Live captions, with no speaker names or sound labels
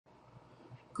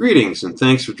Greetings and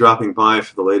thanks for dropping by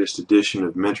for the latest edition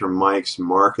of Mentor Mike's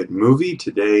Market Movie.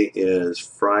 Today is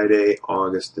Friday,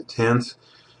 August the 10th,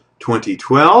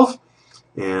 2012.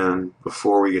 And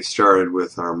before we get started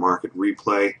with our market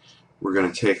replay, we're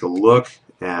going to take a look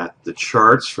at the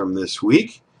charts from this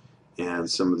week and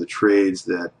some of the trades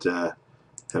that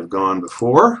have gone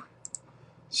before.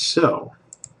 So,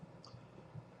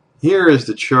 here is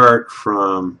the chart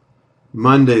from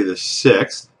Monday the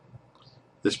 6th.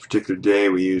 This particular day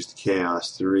we used the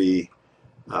Chaos 3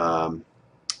 template.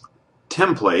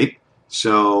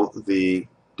 So the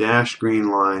dashed green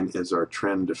line is our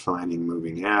trend defining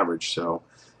moving average. So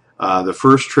the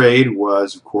first trade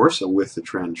was, of course, a with the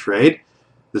trend trade.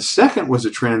 The second was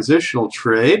a transitional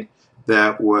trade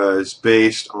that was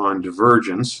based on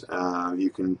divergence. You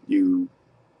can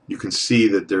see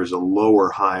that there's a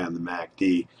lower high on the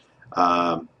MACD.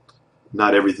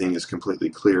 Not everything is completely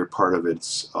clear. Part of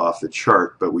it's off the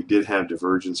chart, but we did have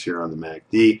divergence here on the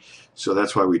MACD, so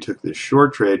that's why we took this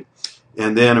short trade.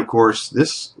 And then, of course,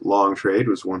 this long trade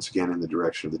was once again in the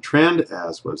direction of the trend,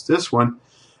 as was this one.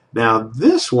 Now,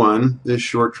 this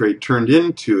short trade turned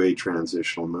into a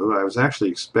transitional move. I was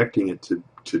actually expecting it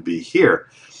to be here.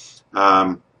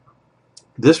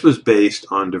 This was based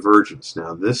on divergence.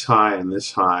 Now, this high and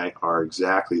this high are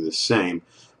exactly the same,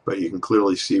 but you can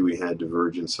clearly see we had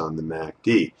divergence on the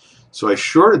MACD. So I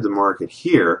shorted the market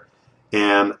here,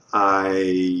 and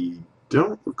I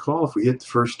don't recall if we hit the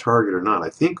first target or not. I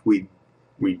think we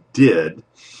did,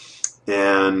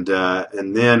 and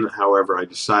then, however, I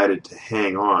decided to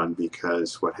hang on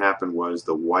because what happened was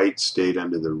the white stayed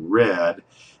under the red,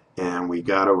 and we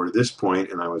got over to this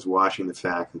point, and I was watching the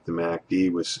fact that the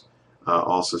MACD was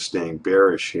also staying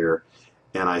bearish here.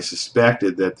 And I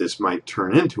suspected that this might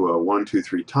turn into a 1, 2,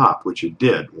 3 top, which it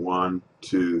did. 1,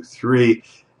 2, 3,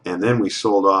 and then we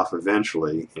sold off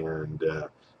eventually and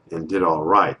did all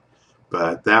right.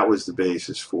 But that was the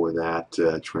basis for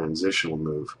that transitional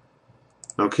move.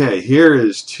 Okay, here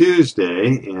is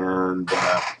Tuesday, and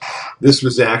this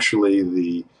was actually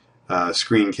the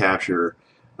screen capture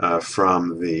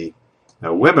from the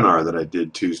webinar that I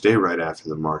did Tuesday right after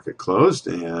the market closed.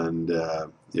 And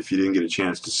if you didn't get a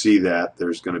chance to see that,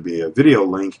 there's going to be a video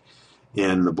link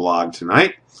in the blog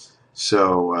tonight.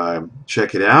 So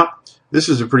check it out. This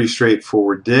is a pretty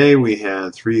straightforward day. We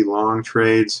had 3 long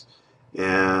trades,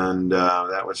 and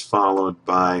that was followed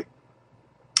by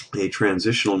a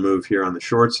transitional move here on the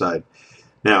short side.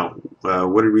 Now,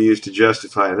 what did we use to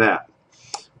justify that?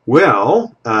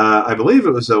 Well, I believe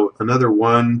it was another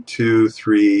 1, 2,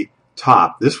 3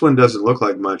 top. This one doesn't look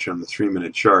like much on the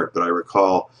 3-minute chart, but I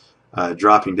recall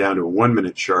dropping down to a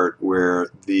 1-minute chart where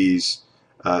these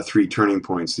 3 turning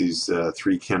points, these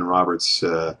 3 Ken Roberts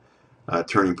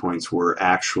turning points, were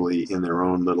actually in their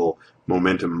own little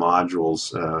momentum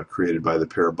modules created by the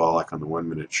parabolic on the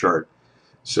 1-minute chart.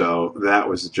 So that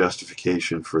was the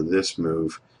justification for this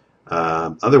move.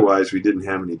 Otherwise, we didn't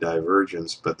have any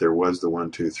divergence, but there was the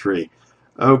 1, 2, 3.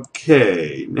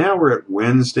 Okay, now we're at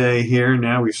Wednesday here.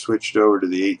 Now we've switched over to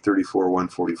the 834,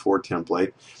 144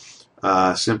 template.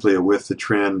 Simply a with the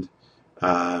trend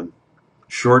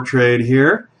short trade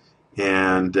here.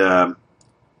 And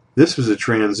this was a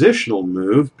transitional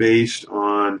move based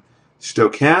on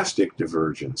stochastic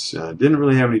divergence. Didn't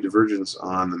really have any divergence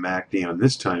on the MACD on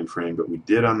this time frame, but we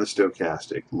did on the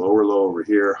stochastic. Lower low over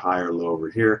here, higher low over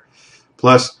here.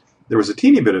 Plus, there was a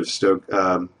teeny bit of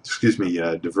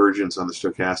divergence on the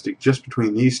stochastic just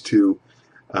between these two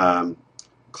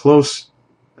close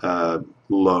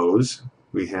lows.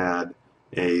 We had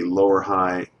a lower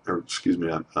high, or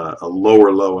a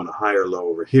lower low and a higher low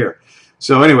over here.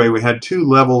 So anyway, we had 2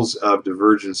 levels of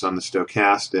divergence on the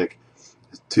stochastic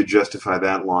to justify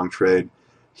that long trade.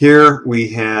 Here we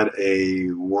had a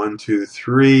 1, 2,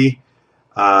 3.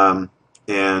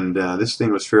 And this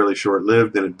thing was fairly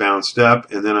short-lived. Then it bounced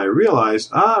up, and then I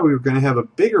realized, we were going to have a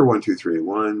bigger 1, 2, 3.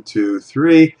 1, 2,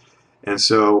 3. And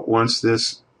so once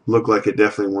this looked like it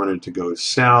definitely wanted to go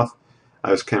south, I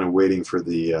was kind of waiting for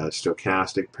the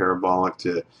stochastic parabolic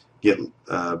to get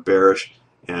bearish,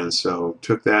 and so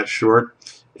took that short.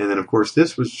 And then, of course,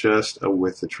 this was just a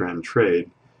with the trend trade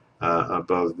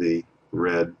above the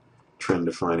red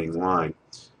trend-defining line.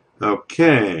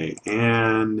 Okay,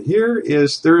 and here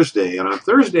is Thursday. And on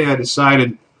Thursday, I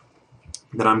decided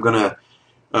that I'm going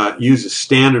to use a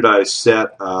standardized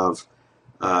set of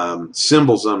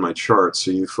symbols on my chart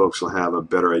so you folks will have a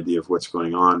better idea of what's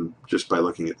going on just by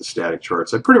looking at the static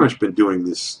charts. I've pretty much been doing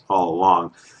this all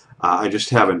along. I just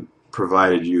haven't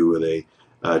provided you with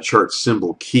a chart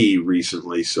symbol key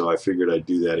recently, so I figured I'd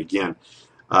do that again.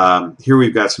 Here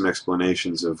we've got some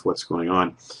explanations of what's going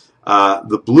on.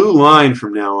 The blue line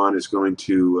from now on is going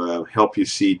to help you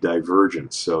see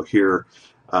divergence. So here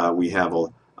we have a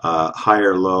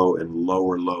higher low and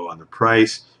lower low on the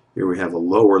price. Here we have a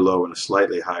lower low and a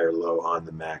slightly higher low on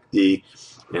the MACD.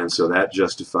 And so that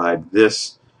justified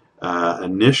this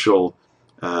initial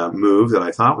move that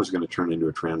I thought was going to turn into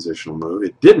a transitional move.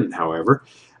 It didn't, however,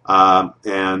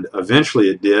 and eventually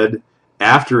it did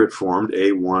after it formed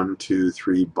a 1, 2,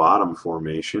 3 bottom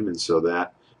formation, and so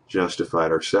that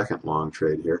justified our second long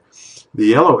trade here. The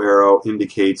yellow arrow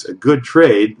indicates a good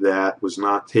trade that was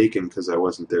not taken because I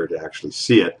wasn't there to actually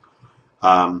see it.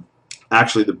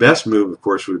 Actually, the best move, of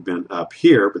course, would have been up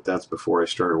here, but that's before I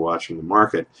started watching the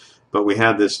market. But we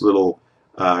had this little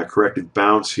corrective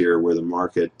bounce here where the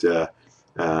market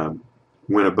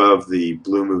went above the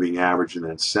blue moving average and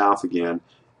then south again,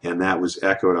 and that was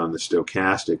echoed on the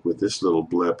stochastic with this little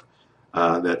blip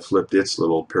that flipped its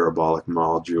little parabolic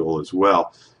module as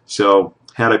well. So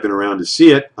had I been around to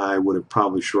see it, I would have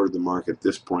probably shorted the market at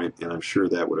this point, and I'm sure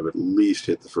that would have at least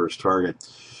hit the first target.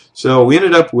 So we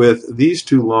ended up with these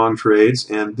two long trades,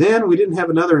 and then we didn't have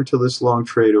another until this long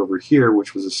trade over here,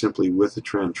 which was a simply with the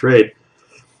trend trade.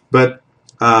 But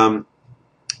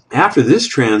after this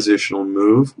transitional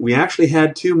move, we actually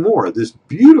had two more. This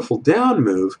beautiful down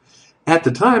move. At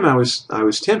the time, I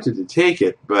was tempted to take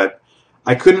it, but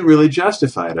I couldn't really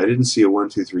justify it. I didn't see a 1,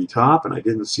 2, 3 top, and I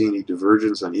didn't see any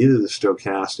divergence on either the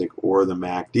stochastic or the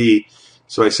MACD.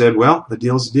 So I said, well, the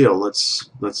deal's a deal.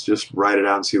 Let's just ride it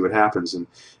out and see what happens.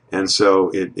 And so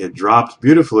it dropped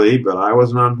beautifully, but I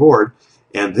wasn't on board.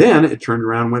 And then it turned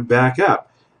around and went back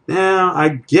up. Now, I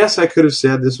guess I could have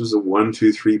said this was a 1,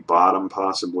 2, 3 bottom,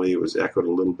 possibly. It was echoed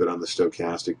a little bit on the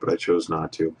stochastic, but I chose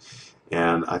not to.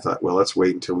 And I thought, well, let's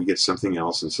wait until we get something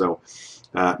else. And so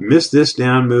missed this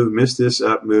down move, missed this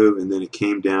up move, and then it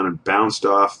came down and bounced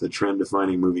off the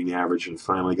trend-defining moving average and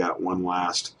finally got one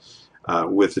last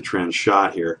with the trend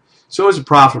shot here. So it was a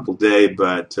profitable day,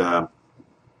 but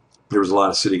there was a lot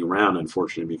of sitting around,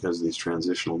 unfortunately, because of these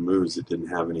transitional moves that didn't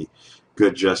have any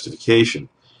good justification.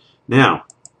 Now,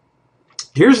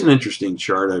 here's an interesting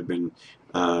chart I've been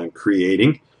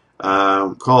creating.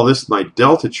 Call this my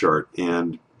delta chart,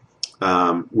 and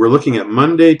we're looking at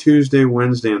Monday, Tuesday,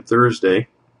 Wednesday, and Thursday.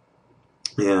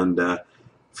 And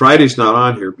Friday's not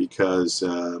on here because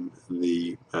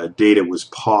the data was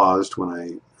paused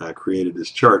when I created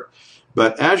this chart.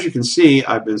 But as you can see,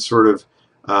 I've been sort of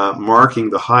marking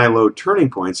the high-low turning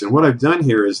points. And what I've done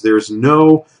here is there's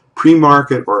no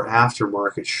pre-market or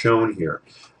after-market shown here.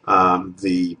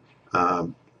 The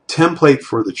template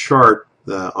for the chart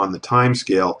on the time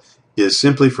scale is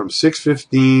simply from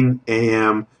 6:15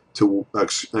 a.m. to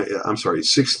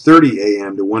 6:30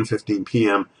 a.m. to 1:15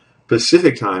 p.m.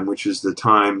 Pacific time, which is the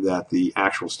time that the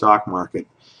actual stock market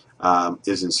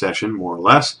is in session, more or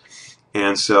less.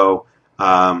 And so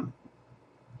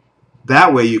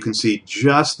that way you can see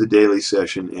just the daily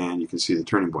session and you can see the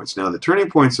turning points. Now, the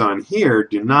turning points on here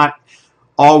do not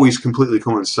always completely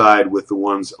coincide with the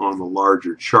ones on the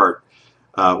larger chart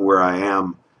where I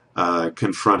am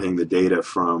confronting the data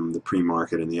from the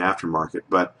pre-market and the aftermarket.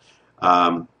 But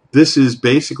this is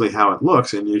basically how it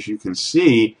looks, and as you can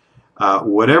see,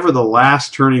 whatever the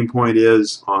last turning point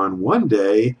is on one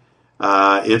day,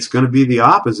 it's going to be the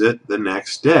opposite the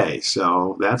next day.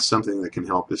 So that's something that can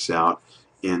help us out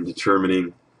in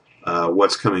determining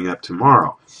what's coming up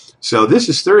tomorrow. So this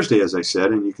is Thursday, as I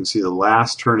said, and you can see the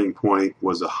last turning point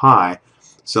was a high.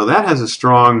 So that has a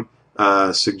strong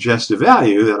suggestive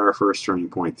value that our first turning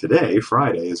point today,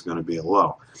 Friday, is going to be a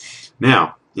low.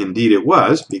 Now, indeed it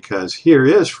was, because here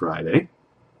is Friday.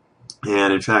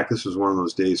 And in fact, this was one of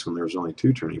those days when there was only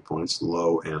two turning points,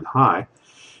 low and high.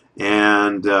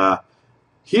 And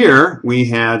here we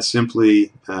had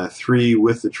simply 3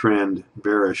 with the trend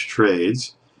bearish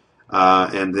trades.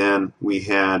 And then we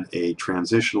had a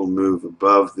transitional move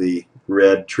above the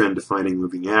red trend-defining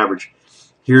moving average.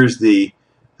 Here's the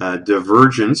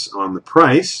divergence on the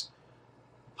price,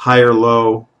 higher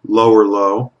low, lower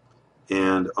low,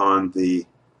 and on the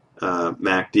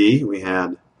MACD we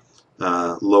had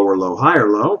lower low, higher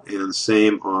low, and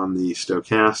same on the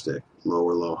stochastic,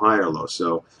 lower low, higher low.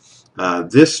 So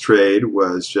this trade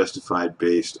was justified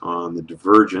based on the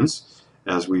divergence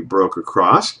as we broke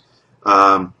across.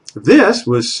 This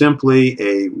was simply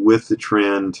a with the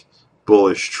trend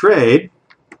bullish trade.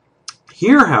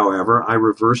 Here, however, I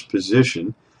reversed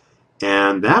position,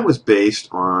 and that was based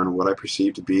on what I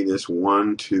perceived to be this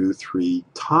 1, 2, 3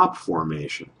 top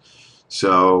formation.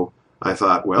 So I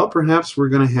thought, well, perhaps we're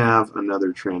going to have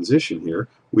another transition here.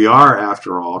 We are,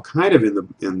 after all, kind of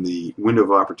in the window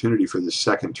of opportunity for the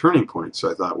second turning point.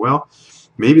 So I thought, well,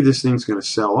 maybe this thing's going to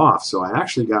sell off. So I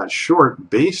actually got short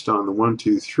based on the 1,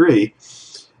 2, 3,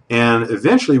 and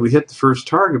eventually we hit the first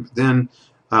target, but then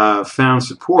found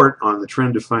support on the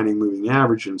trend-defining moving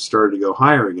average and started to go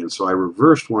higher again. So I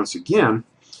reversed once again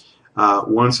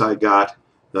once I got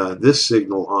this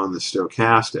signal on the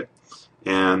stochastic.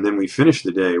 And then we finished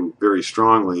the day very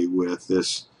strongly with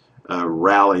this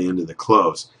rally into the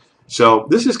close. So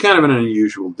this is kind of an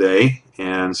unusual day,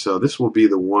 and so this will be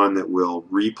the one that we'll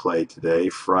replay today,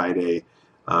 Friday,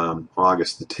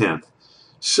 August the 10th.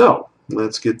 So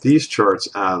let's get these charts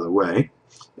out of the way.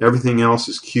 Everything else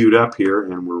is queued up here,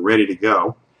 and we're ready to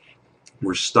go.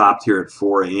 We're stopped here at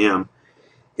 4 a.m.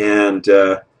 And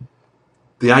the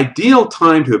ideal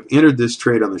time to have entered this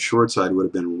trade on the short side would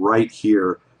have been right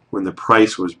here when the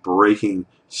price was breaking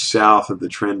south of the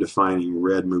trend-defining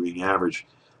red moving average.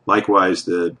 Likewise,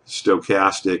 the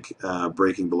stochastic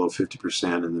breaking below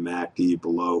 50% and the MACD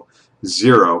below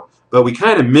 0. But we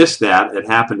kind of missed that. It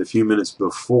happened a few minutes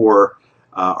before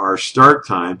our start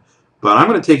time. But I'm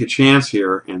going to take a chance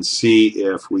here and see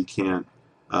if we can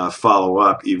follow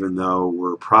up, even though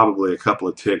we're probably a couple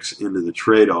of ticks into the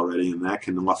trade already, and that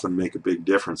can often make a big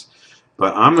difference.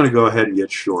 But I'm going to go ahead and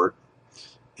get short,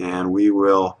 and we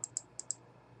will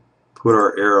put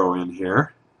our arrow in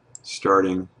here,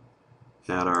 starting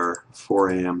at our 4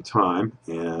 a.m. time.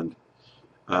 And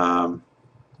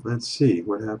let's see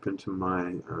what happened to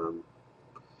my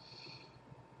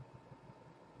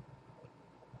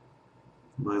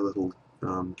my little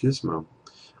gizmo.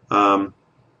 I'll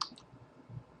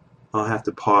have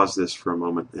to pause this for a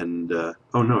moment and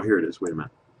oh no, here it is. Wait a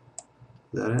minute.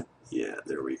 Is that it? Yeah,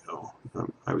 there we go.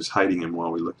 I was hiding him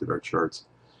while we looked at our charts.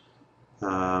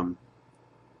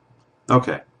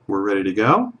 Okay, we're ready to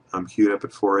go. I'm queued up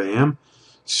at 4 a.m.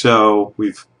 So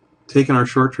we've taken our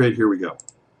short trade. Here we go.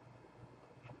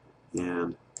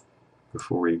 And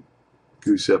before we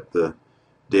goose up the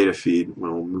data feed,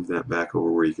 we'll move that back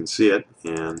over where you can see it.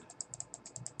 And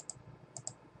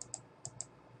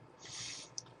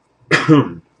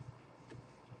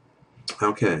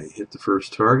okay, hit the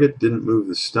first target. Didn't move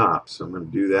the stop, so I'm going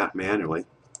to do that manually.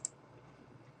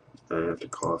 I have to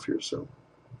cough here, so.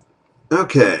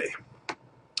 Okay.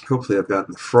 Hopefully I've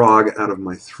gotten the frog out of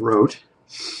my throat.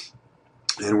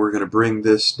 And we're going to bring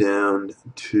this down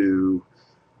to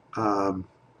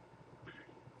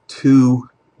 2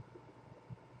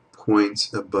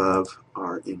 points above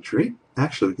our entry.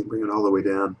 Actually, we can bring it all the way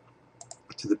down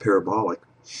to the parabolic.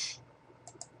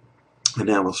 And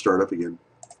now we'll start up again.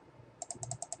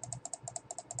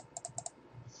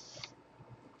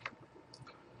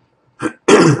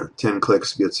 Ten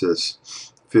clicks gets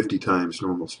us 50 times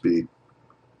normal speed.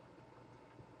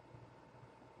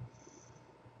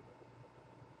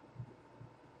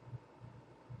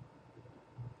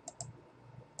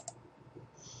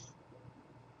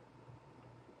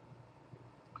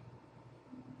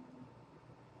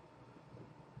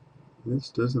 This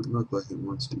doesn't look like it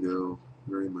wants to go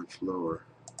very much lower.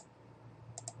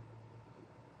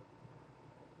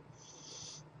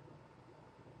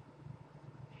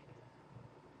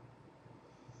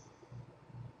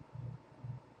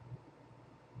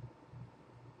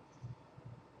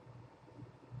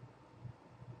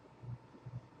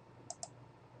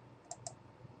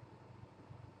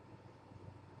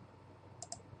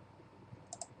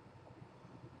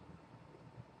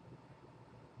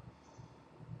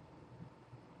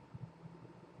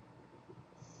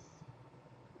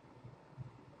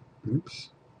 Oops.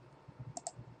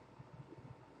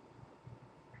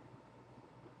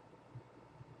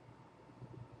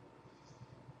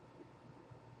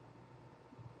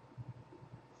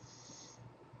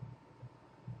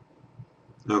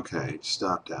 Okay,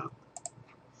 stopped out.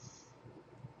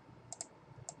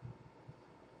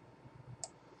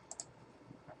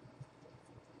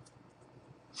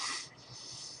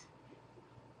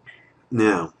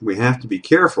 Now, we have to be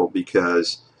careful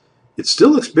because it still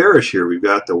looks bearish here. We've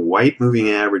got the white moving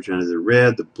average under the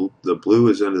red, the blue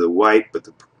is under the white, but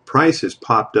the price has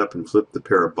popped up and flipped the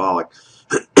parabolic.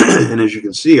 And as you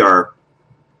can see, our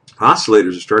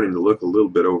oscillators are starting to look a little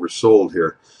bit oversold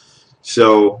here.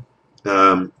 So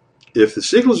if the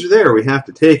signals are there, we have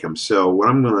to take them. So what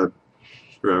I'm going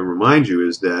to remind you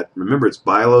is that, remember, it's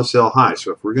buy low, sell high.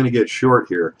 So if we're going to get short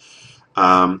here,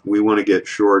 we want to get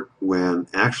short when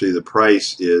actually the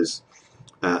price is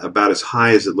about as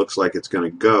high as it looks like it's going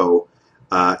to go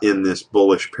in this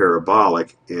bullish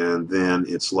parabolic, and then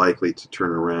it's likely to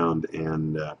turn around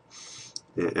and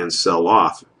sell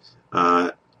off.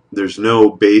 There's no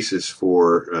basis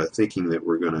for thinking that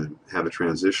we're going to have a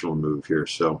transitional move here.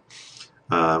 So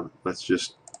let's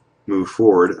just move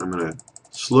forward. I'm going to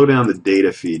slow down the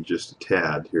data feed just a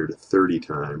tad here to 30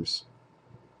 times.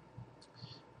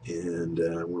 And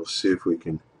we'll see if we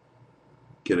can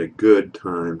get a good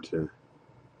time to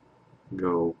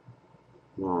go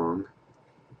long.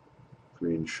 I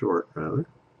mean short, rather.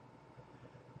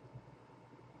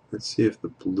 Let's see if the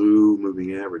blue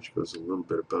moving average goes a little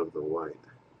bit above the white.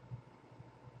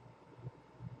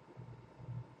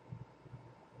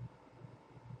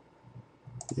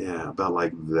 Yeah, about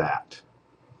like that.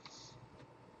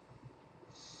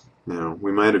 Now,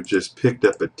 we might have just picked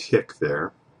up a tick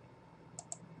there,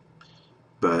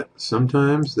 but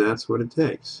sometimes that's what it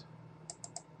takes.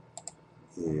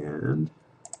 And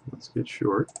let's get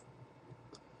short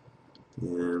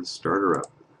and start her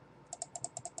up.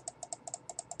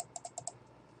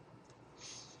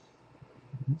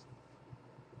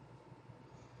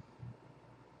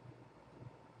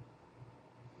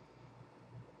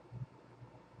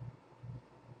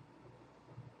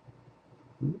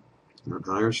 Not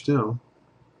higher still.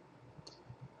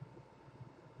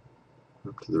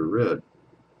 Up to the red.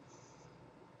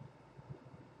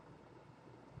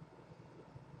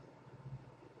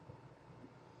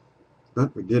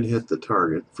 But we did hit the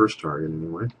target, first target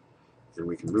anyway. And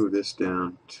we can move this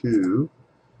down to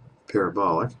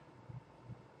parabolic.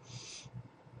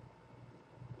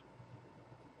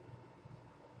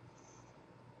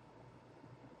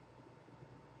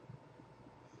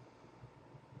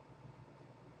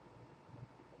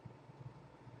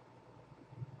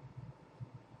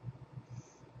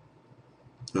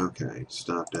 Okay,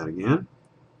 stop that again.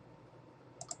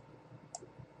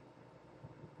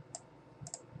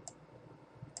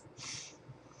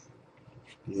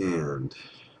 And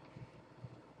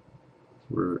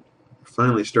we're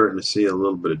finally starting to see a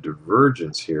little bit of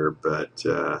divergence here, but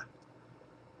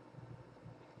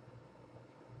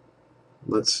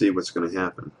let's see what's going to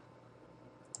happen.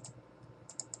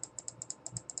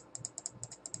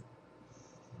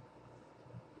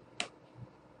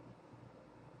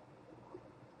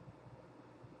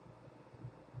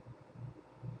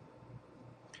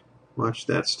 Watch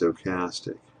that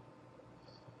stochastic.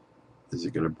 Is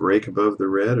it going to break above the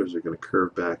red, or is it going to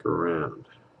curve back around?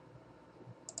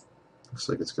 Looks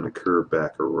like it's going to curve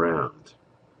back around.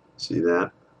 See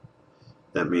that?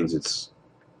 That means it's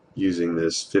using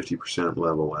this 50%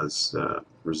 level as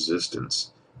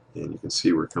resistance. And you can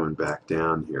see we're coming back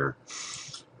down here.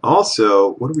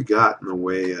 Also, what do we got in the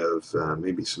way of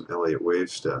maybe some Elliott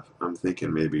wave stuff? I'm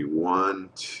thinking maybe 1,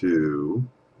 2,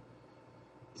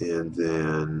 and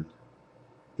then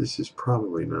this is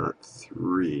probably not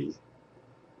 3,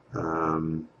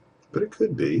 but it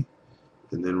could be.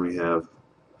 And then we have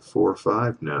 4,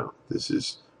 5 now. This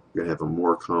is, we're going to have a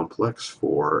more complex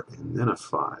 4 and then a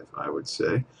 5, I would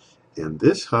say. And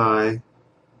this high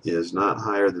is not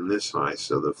higher than this high,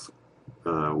 so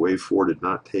the wave 4 did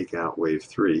not take out wave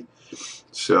 3.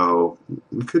 So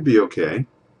we could be okay.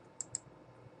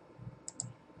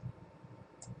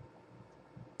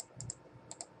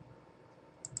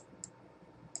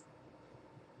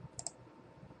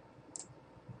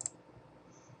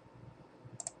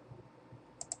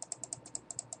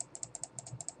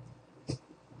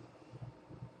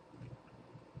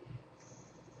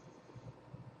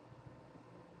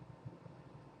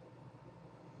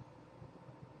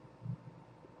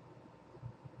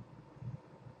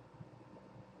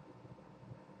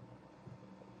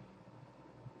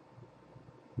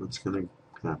 What's going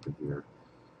to happen here?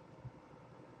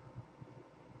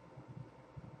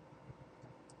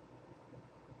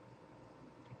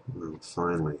 Well,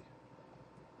 finally.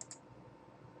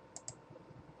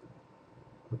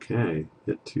 Okay,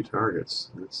 hit 2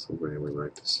 targets. That's the way we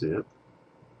like to see it.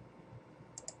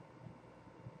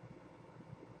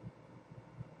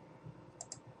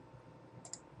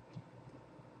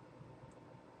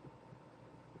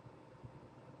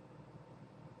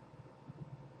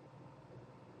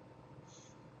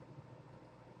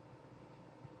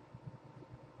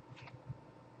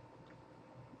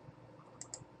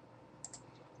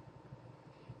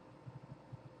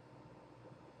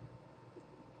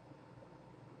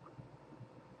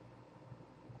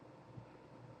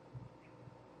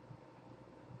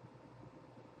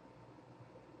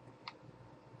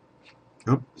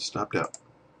 Oh, stopped out.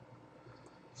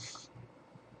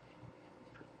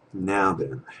 Now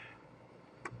then,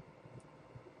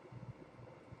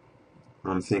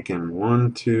 I'm thinking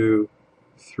 1, 2,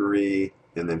 3,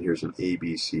 and then here's an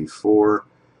ABC4.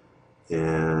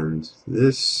 And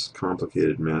this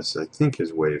complicated mess, I think,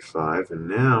 is wave 5. And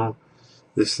now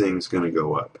this thing's going to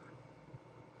go up.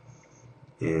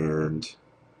 And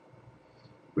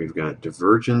we've got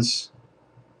divergence,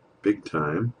 big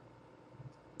time.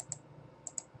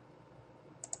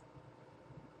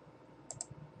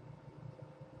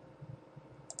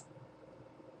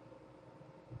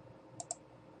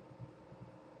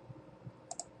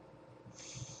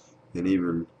 and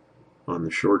even on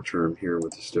the short term here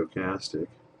with the stochastic.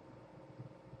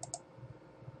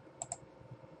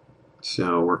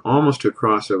 So we're almost to a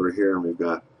crossover here, and we've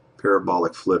got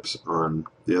parabolic flips on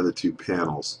the other two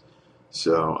panels.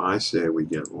 So I say we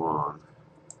get long.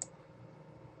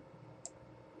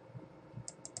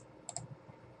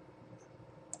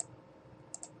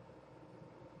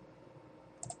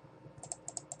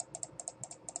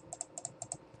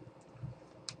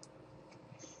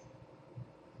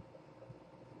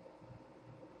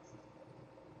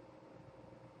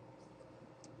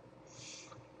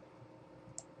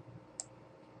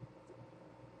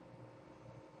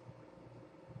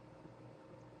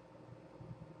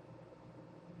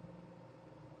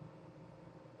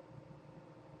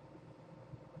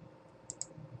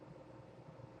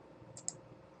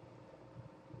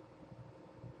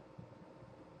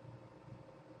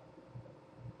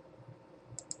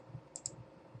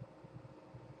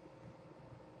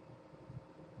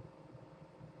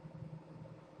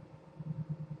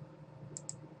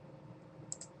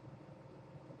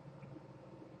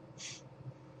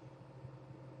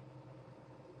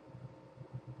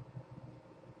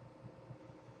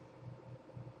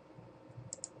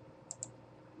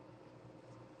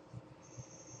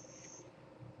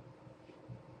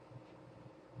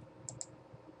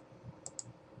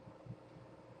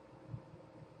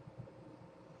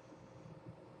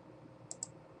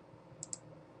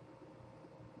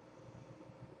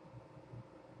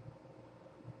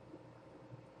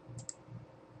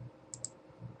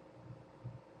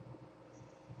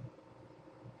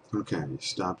 Okay, you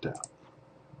stopped out.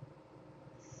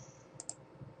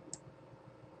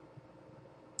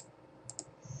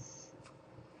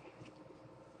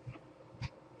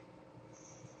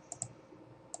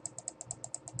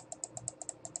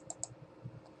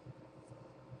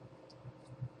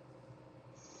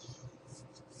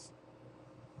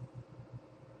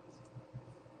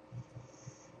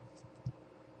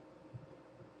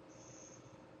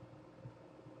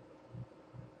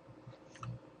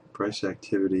 Price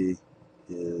activity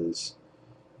is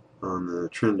on the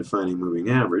trend defining moving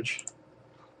average,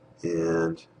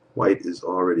 and white is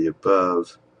already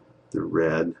above the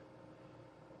red.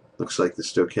 Looks like the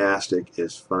stochastic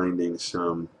is finding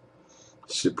some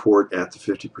support at the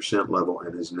 50% level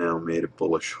and has now made a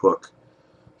bullish hook.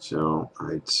 So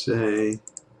I'd say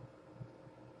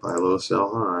buy low,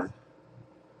 sell high. In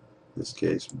this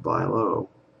case, buy low.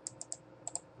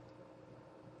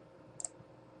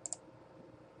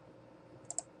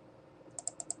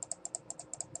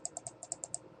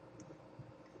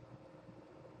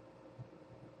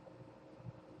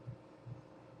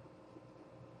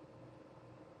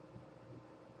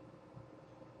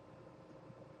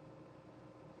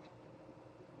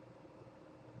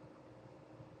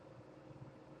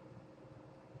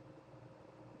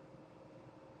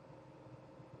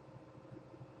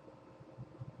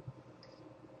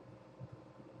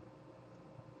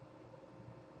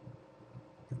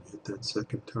 Hit that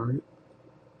second target.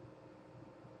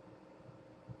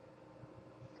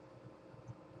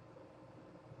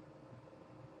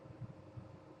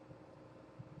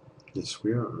 Yes,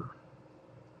 we are. I'm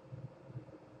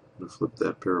going to flip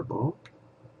that parabolic.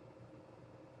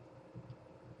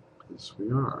 Yes,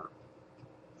 we are.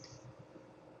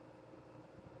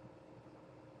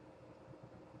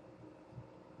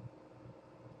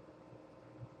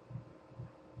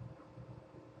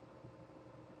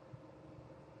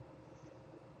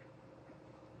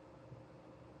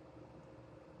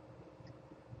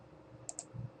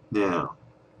 Now,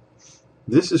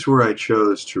 this is where I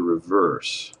chose to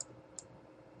reverse,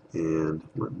 and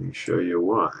let me show you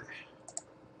why.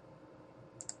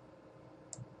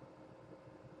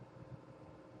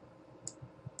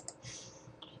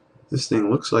 This thing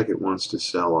looks like it wants to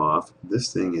sell off.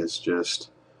 This thing is just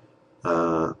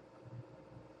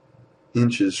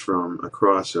inches from a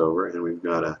crossover, and we've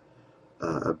got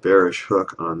a bearish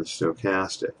hook on the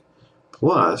stochastic.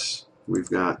 Plus, we've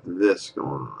got this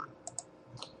going on.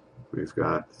 We've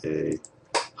got a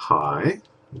high,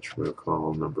 which we'll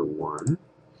call number 1.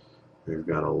 We've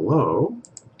got a low,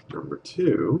 number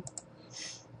 2.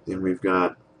 And we've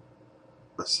got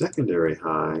a secondary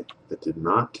high that did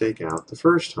not take out the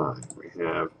first high. We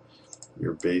have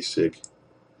your basic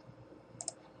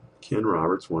Ken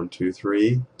Roberts 1, 2,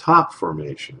 3 top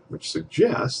formation, which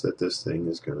suggests that this thing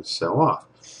is going to sell off.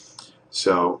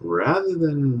 So rather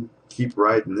than keep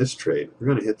riding this trade, we're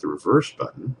going to hit the reverse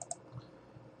button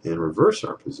and reverse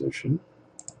our position.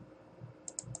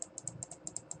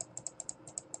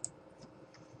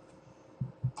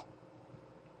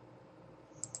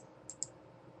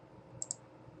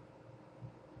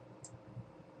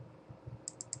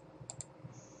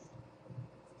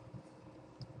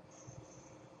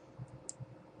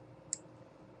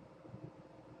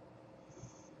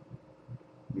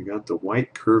 we got the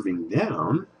white curving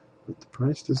down, but the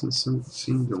price doesn't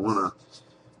seem to want to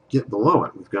get below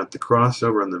it. We've got the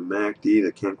crossover on the MACD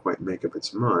that can't quite make up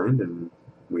its mind, and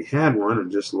we had one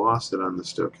and just lost it on the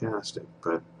stochastic.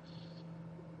 But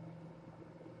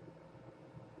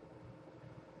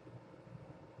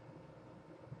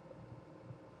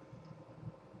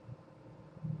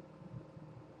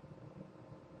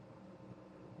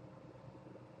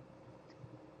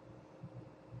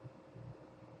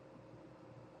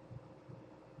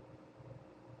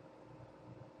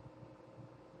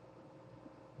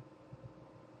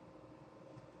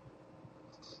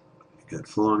got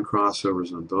full-on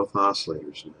crossovers on both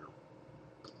oscillators now.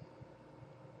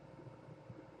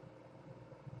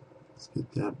 Let's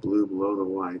get that blue below the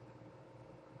white.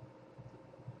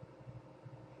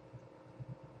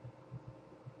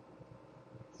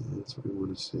 That's what we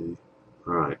want to see.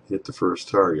 Alright, hit the first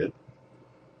target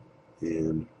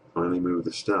and finally move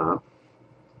the stop.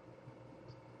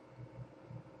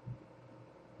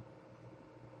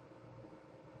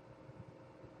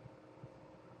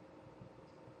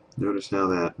 Notice how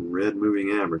that red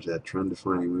moving average, that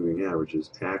trend-defining moving average,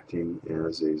 is acting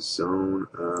as a zone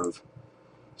of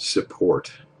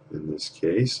support. In this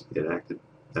case, it acted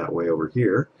that way over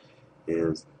here,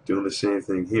 and doing the same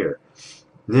thing here.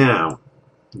 Now,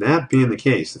 that being the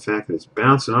case, the fact that it's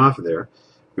bouncing off of there,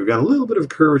 we've got a little bit of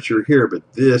curvature here,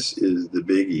 but this is the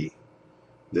biggie.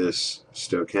 This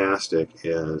stochastic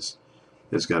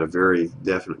has got a very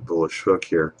definite bullish hook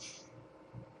here.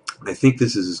 I think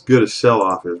this is as good a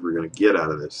sell-off as we're going to get out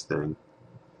of this thing.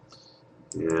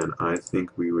 And I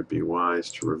think we would be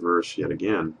wise to reverse yet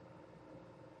again.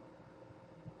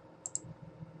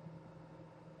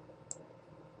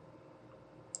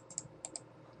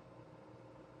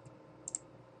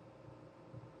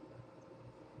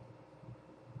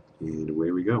 And away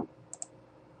we go.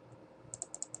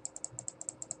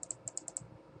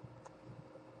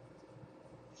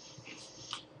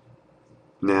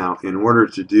 Now, in order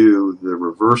to do the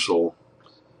reversal,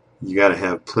 you got to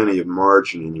have plenty of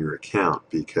margin in your account,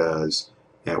 because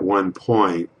at one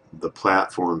point the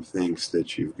platform thinks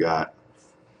that you've got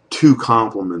two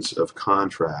complements of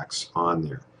contracts on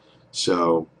there.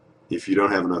 So if you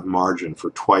don't have enough margin for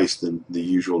twice the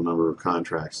usual number of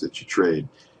contracts that you trade,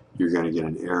 you're going to get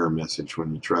an error message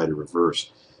when you try to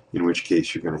reverse, in which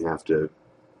case you're going to have to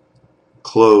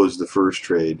close the first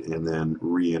trade and then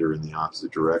re-enter in the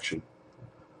opposite direction.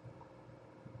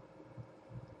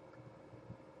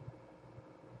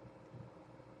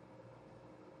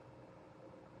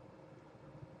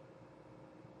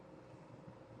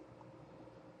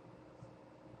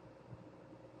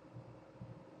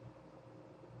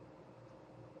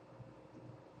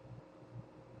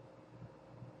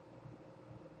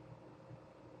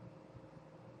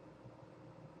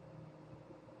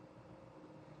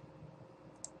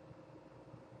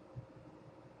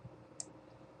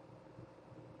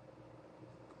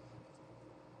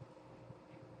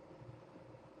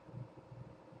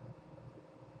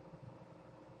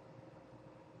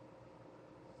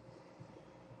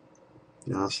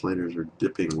 The oscillators are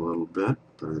dipping a little bit,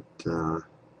 but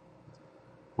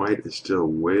white is still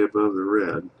way above the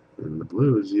red, and the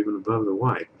blue is even above the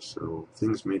white, so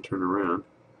things may turn around.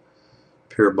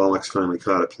 Parabolic's finally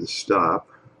caught up to the stop.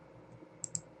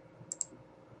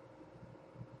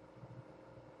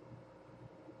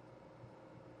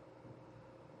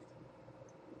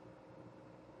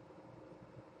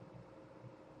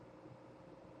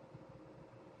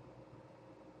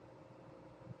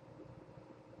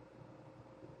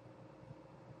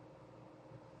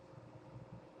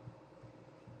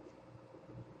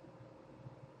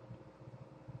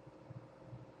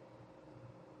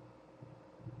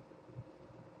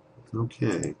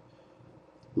 Okay,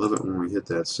 love it when we hit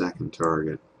that second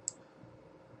target.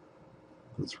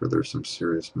 That's where there's some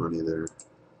serious money there.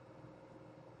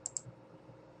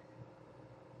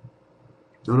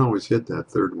 Don't always hit that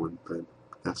third one, but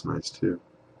that's nice too.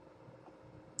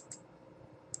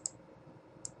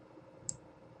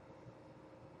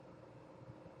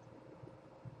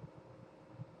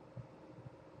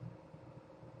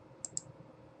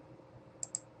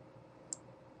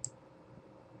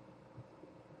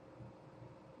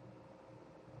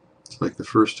 It's like the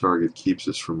first target keeps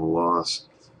us from a loss.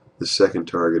 The second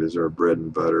target is our bread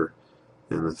and butter,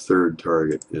 and the third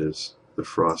target is the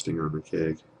frosting on the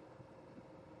cake.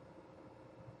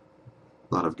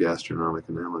 A lot of gastronomic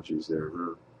analogies there,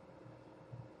 huh?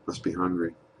 Must be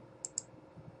hungry.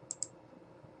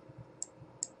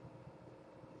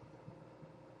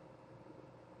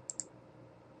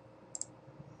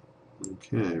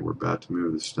 Okay, we're about to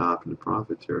move the stop into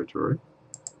profit territory.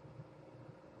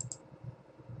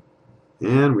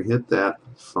 And we hit that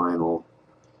final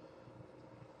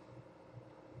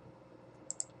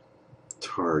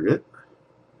target.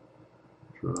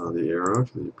 Draw the arrow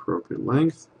to the appropriate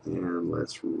length, and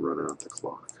let's run out the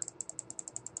clock.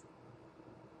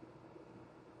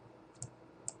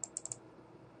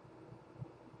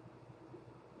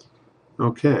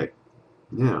 Okay,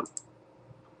 now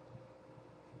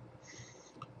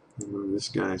move this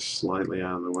guy slightly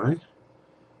out of the way,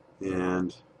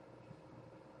 and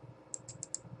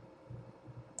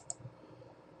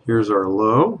here's our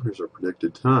low. Here's our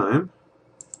predicted time.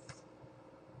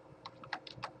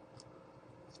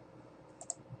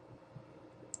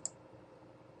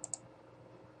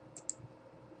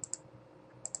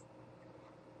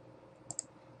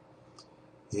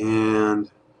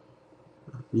 And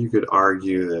you could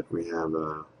argue that we have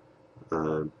a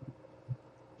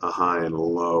high and a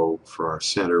low for our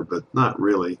center, but not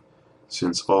really,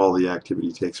 since all the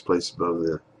activity takes place above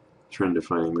the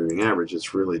trend-defining moving average.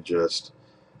 It's really just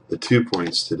the 2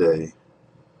 points today,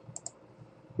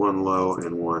 one low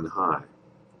and one high.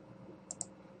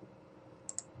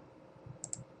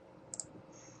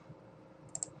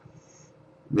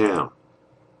 Now,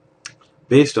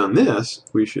 based on this,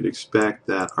 we should expect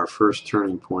that our first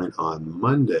turning point on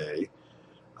Monday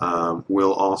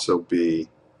will also be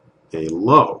a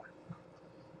low,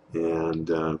 and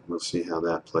we'll see how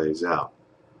that plays out.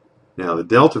 Now, the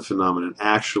delta phenomenon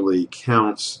actually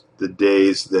counts the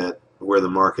days where the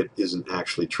market isn't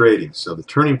actually trading. So the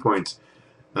turning points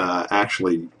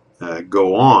actually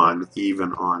go on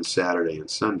even on Saturday and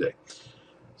Sunday.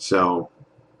 So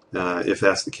if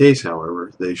that's the case,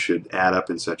 however, they should add up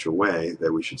in such a way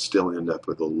that we should still end up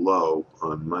with a low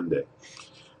on Monday.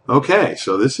 Okay,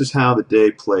 so this is how the day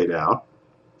played out.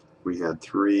 We had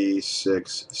 3,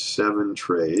 6, 7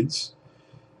 trades,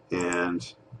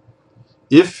 and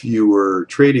if you were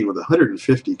trading with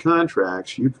 150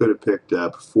 contracts, you could have picked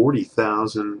up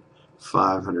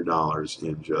 $40,500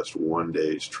 in just one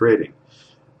day's trading.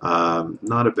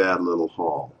 Not a bad little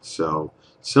haul. So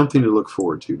something to look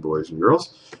forward to, boys and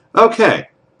girls. Okay,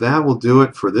 that will do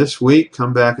it for this week.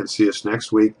 Come back and see us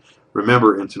next week.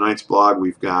 Remember, in tonight's blog,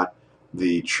 we've got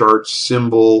the chart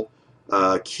symbol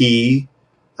key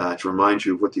to remind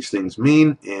you of what these things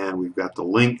mean, and we've got the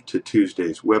link to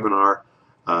Tuesday's webinar.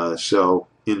 So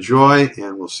enjoy,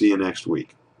 and we'll see you next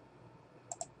week.